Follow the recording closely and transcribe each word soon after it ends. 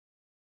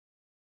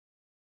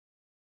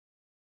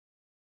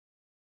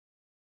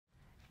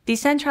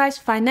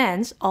Decentralized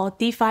finance, or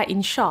DeFi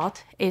in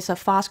short, is a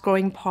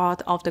fast-growing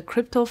part of the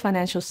crypto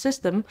financial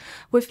system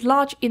with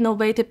large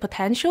innovative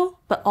potential,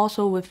 but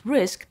also with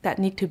risks that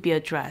need to be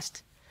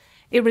addressed.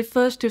 It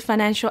refers to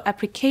financial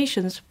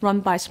applications run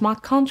by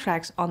smart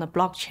contracts on a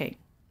blockchain.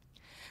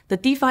 The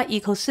DeFi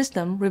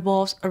ecosystem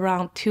revolves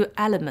around two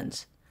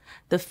elements.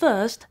 The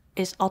first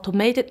is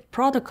automated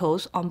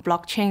protocols on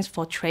blockchains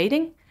for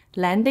trading,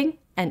 lending,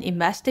 and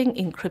investing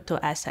in crypto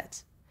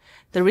assets.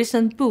 The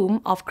recent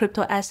boom of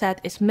crypto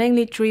assets is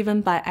mainly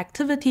driven by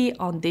activity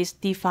on these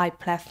DeFi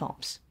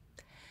platforms.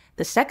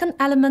 The second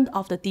element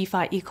of the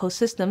DeFi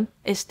ecosystem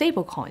is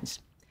stablecoins.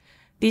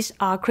 These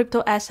are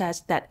crypto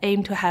assets that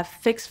aim to have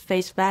fixed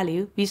face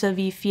value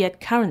vis-à-vis fiat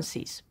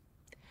currencies.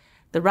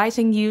 The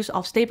rising use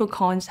of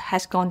stablecoins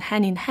has gone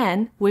hand in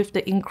hand with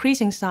the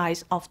increasing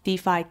size of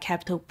DeFi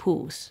capital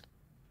pools.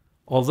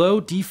 Although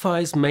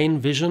DeFi's main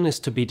vision is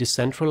to be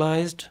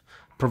decentralized,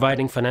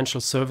 providing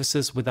financial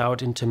services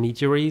without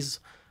intermediaries,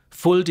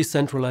 full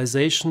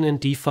decentralization in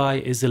DeFi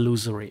is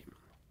illusory.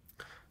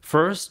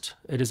 First,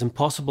 it is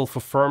impossible for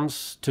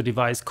firms to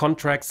devise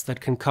contracts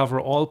that can cover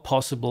all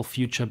possible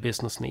future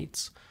business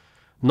needs.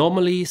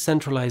 Normally,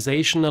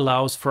 centralization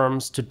allows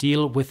firms to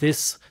deal with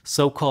this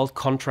so-called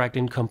contract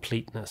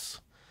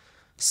incompleteness.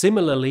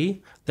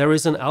 Similarly, there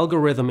is an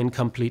algorithm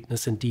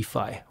incompleteness in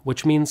DeFi,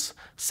 which means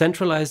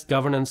centralized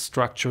governance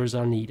structures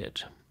are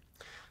needed.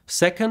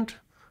 Second,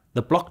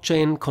 the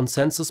blockchain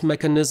consensus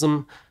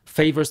mechanism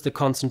favors the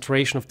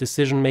concentration of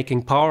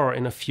decision-making power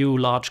in a few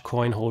large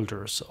coin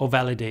holders or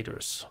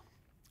validators.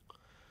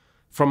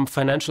 From a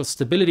financial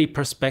stability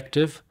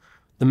perspective,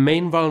 the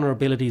main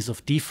vulnerabilities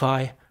of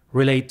DeFi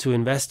relate to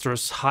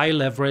investors' high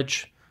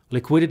leverage,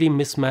 liquidity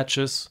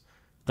mismatches,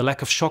 the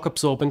lack of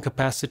shock-absorbing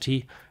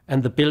capacity,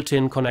 and the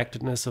built-in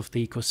connectedness of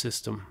the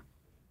ecosystem.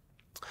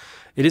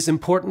 It is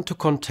important to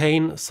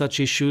contain such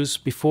issues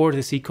before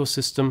this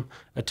ecosystem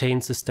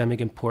attains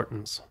systemic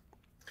importance.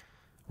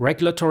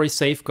 Regulatory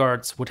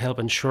safeguards would help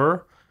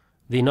ensure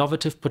the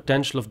innovative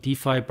potential of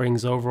DeFi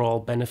brings overall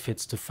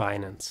benefits to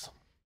finance.